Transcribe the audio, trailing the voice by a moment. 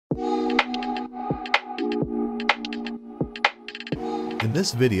In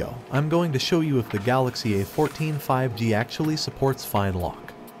this video, I'm going to show you if the Galaxy A14 5G actually supports Fine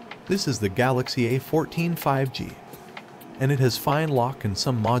Lock. This is the Galaxy A14 5G, and it has Fine Lock and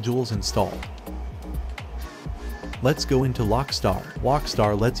some modules installed. Let's go into Lockstar.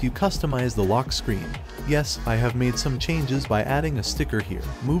 Lockstar lets you customize the lock screen. Yes, I have made some changes by adding a sticker here,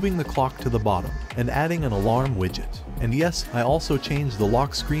 moving the clock to the bottom, and adding an alarm widget. And yes, I also changed the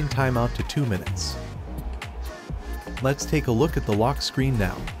lock screen timeout to 2 minutes. Let's take a look at the lock screen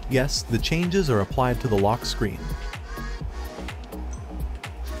now. Yes, the changes are applied to the lock screen.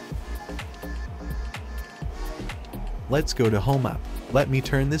 Let's go to Home app. Let me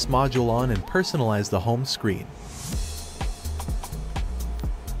turn this module on and personalize the home screen.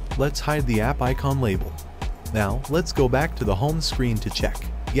 Let's hide the app icon label. Now, let's go back to the home screen to check.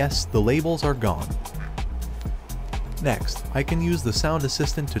 Yes, the labels are gone. Next, I can use the sound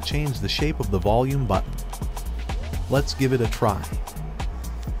assistant to change the shape of the volume button. Let's give it a try.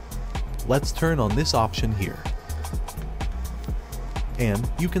 Let's turn on this option here. And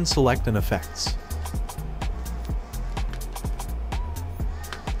you can select an effects.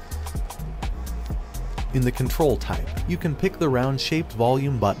 In the control type, you can pick the round-shaped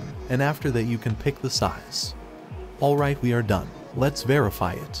volume button, and after that you can pick the size. Alright, we are done. Let's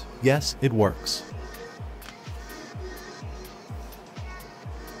verify it. Yes, it works.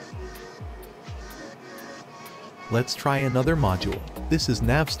 Let's try another module. This is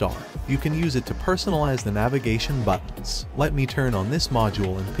Navstar. You can use it to personalize the navigation buttons. Let me turn on this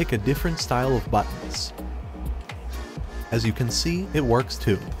module and pick a different style of buttons. As you can see, it works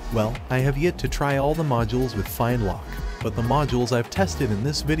too. Well, I have yet to try all the modules with Fine Lock, but the modules I've tested in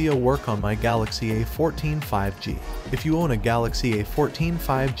this video work on my Galaxy A14 5G. If you own a Galaxy A14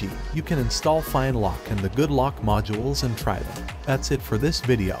 5G, you can install Fine Lock and the Good Lock modules and try them. That's it for this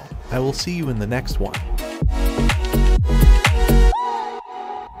video. I will see you in the next one.